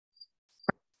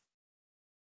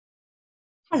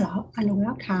Hello and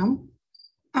welcome.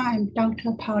 I'm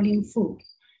Dr. Pauline Fu.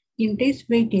 In this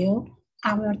video,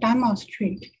 I will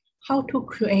demonstrate how to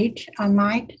create a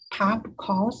MindTap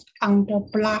course on the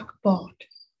Blackboard.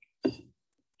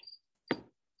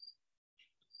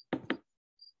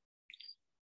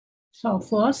 So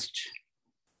first,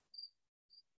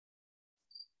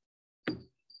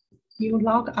 you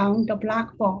log on the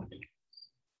Blackboard.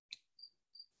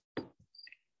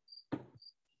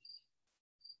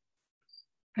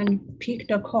 And pick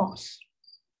the course.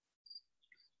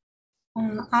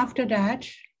 After that,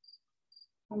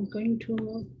 I'm going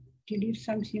to delete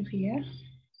something here.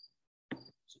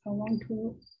 So I want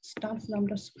to start from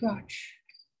the scratch.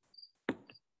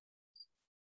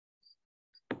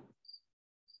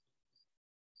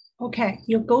 Okay,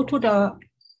 you go to the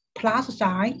plus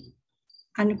sign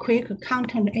and click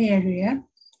content area,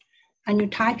 and you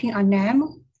type in a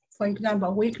name, for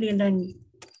example, weekly learning.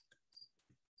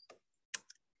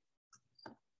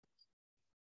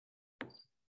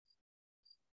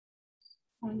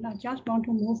 And I just want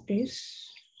to move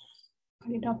this a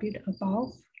little bit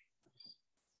above.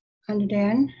 And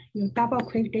then you double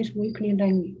click this weekly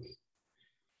learning.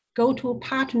 Go to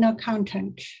partner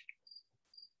content.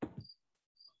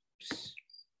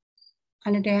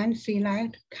 And then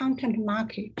select content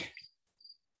market.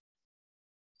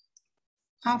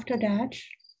 After that,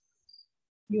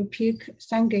 you pick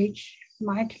Cengage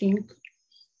MindLink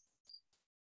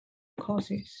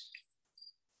courses.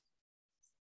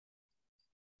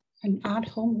 And add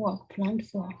homework planned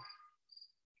for.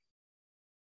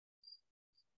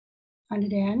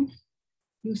 And then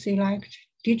you select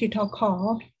digital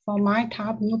core for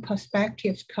MindTap New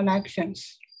Perspectives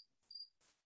collections.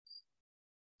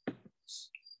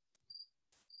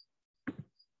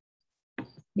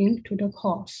 Link to the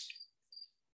course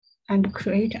and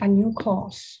create a new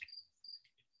course.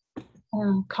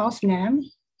 Course name.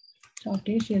 So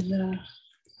this is a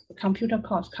computer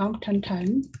course, Content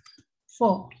 10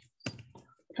 for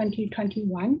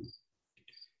 2021.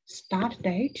 Start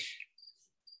date.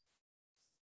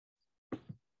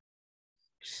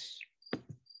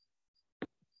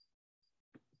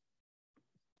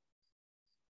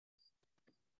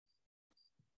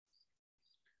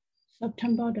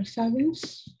 September the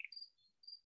 7th.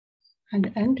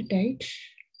 And end date.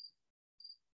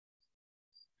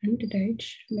 End date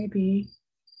maybe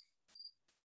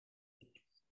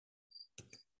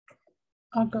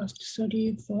August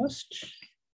 31st,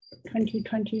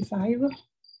 2025.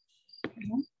 Okay.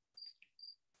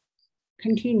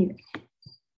 Continue.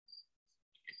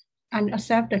 And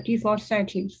accept the default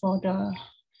settings for the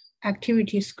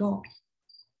activity score.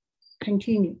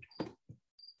 Continue.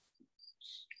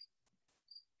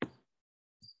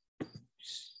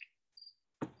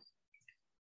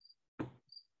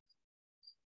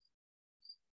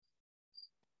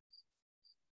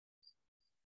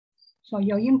 So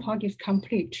your import is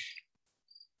complete.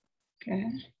 Okay.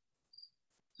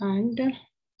 And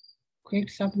click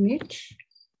submit.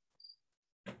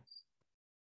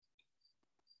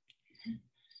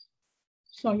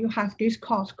 So you have this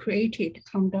course created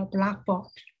on the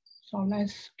Blackboard. So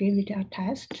let's give it a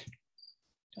test.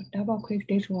 So double click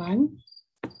this one,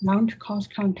 launch course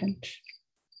content.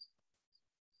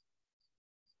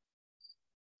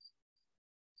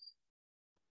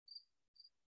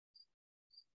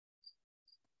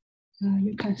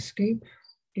 You can skip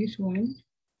this one.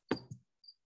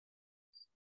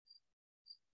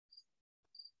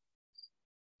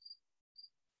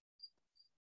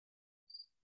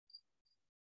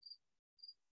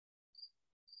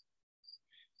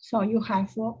 So you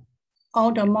have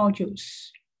all the modules.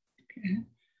 Okay.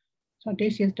 So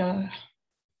this is the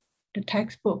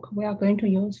textbook we are going to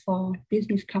use for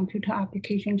Business Computer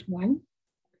Applications 1.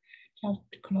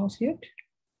 Just close it.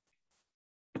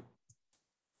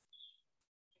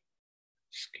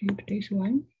 Skip this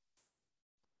one.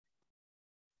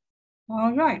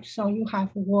 All right, so you have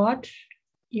Word,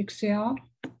 Excel.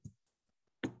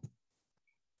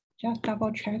 Just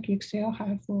double check Excel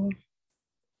have,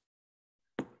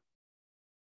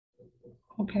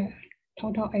 okay,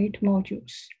 total 8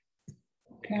 modules.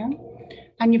 Okay,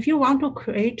 and if you want to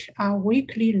create a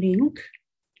weekly link,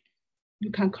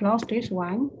 you can close this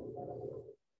one,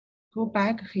 go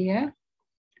back here,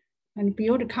 and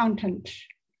build content,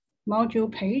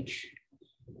 module page,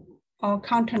 or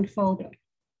content folder.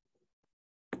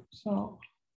 So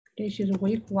this is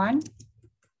week 1.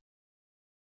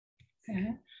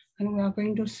 Okay, and we are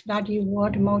going to study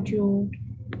Word module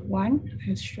 1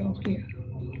 as shown here.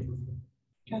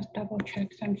 Just double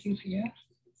check something here.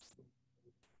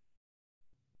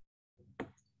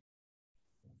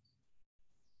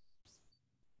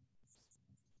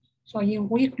 So in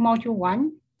week module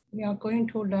 1, we are going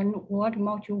to learn word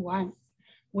module 1.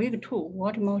 Week 2,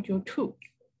 word module 2.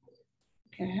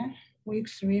 Okay, week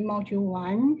 3, module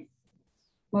 1,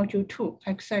 module 2,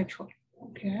 etc.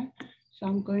 Okay, so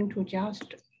I'm going to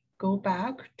just go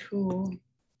back to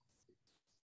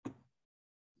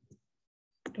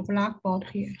the Blackboard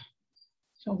here.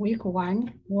 So week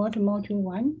 1, word module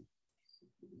 1.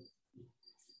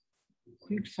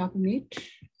 Click submit.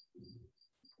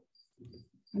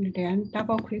 And then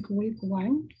double click week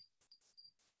 1.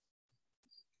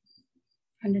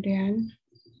 And then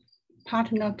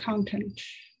partner content.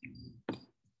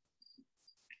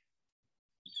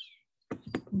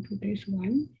 Go to this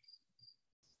one.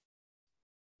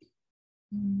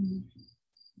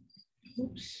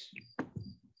 Oops.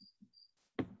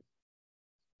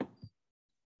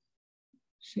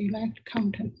 Select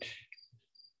content.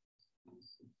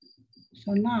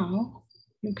 So now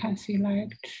you can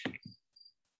select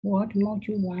word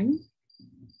module 1.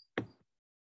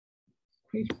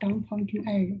 Click down pointing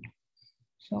arrow.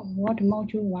 So word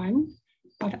module 1,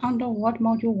 but under word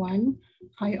module 1,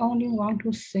 I only want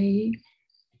to see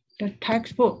the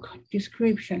textbook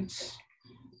descriptions.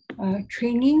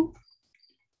 Training,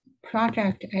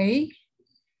 project A,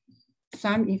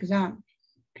 some exam.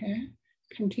 Okay,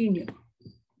 continue.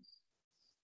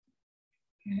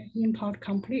 Okay, import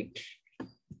complete.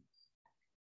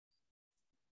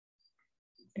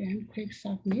 Then click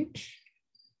submit.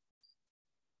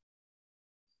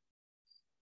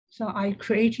 So I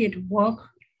created week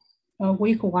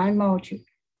 1 module.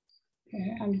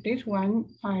 Okay, and this one,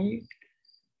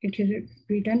 it is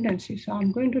redundancy. So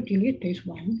I'm going to delete this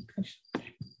one.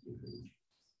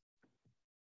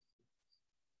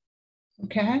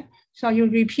 Okay, so you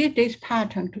repeat this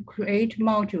pattern to create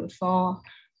modules for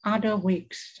other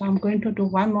weeks. So I'm going to do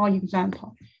one more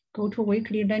example. Go to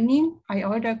weekly learning. I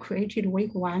already created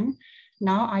week 1.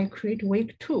 Now I create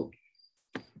week 2.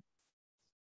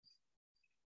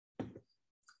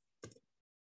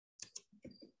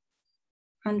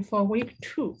 And for week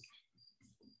 2,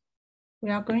 we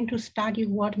are going to study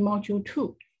word module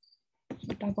 2.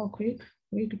 So double click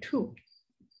week 2.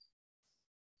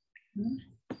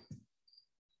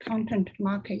 Content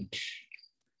market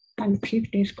and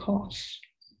pick this course.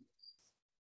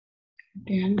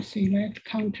 Then select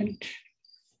content.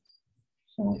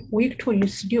 So week 2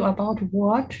 is still about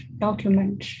Word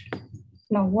document,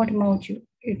 not Word module.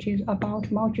 It is about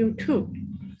module 2.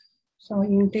 So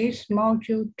in this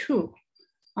module 2,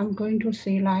 I'm going to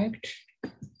select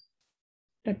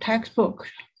the textbook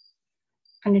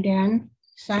and then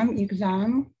some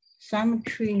exam, some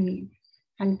training,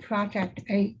 and project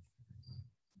A.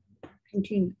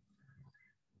 Continue.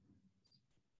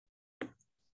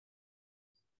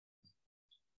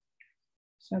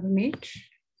 Submit.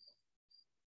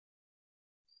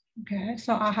 Okay,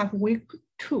 so I have week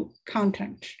 2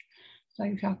 content. So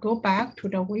if I go back to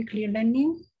the weekly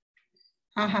learning,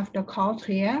 I have the course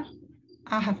here.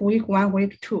 I have week 1,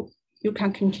 week 2. You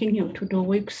can continue to do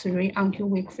week 3 until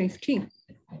week 15.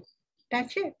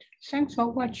 That's it. Thanks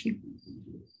for watching.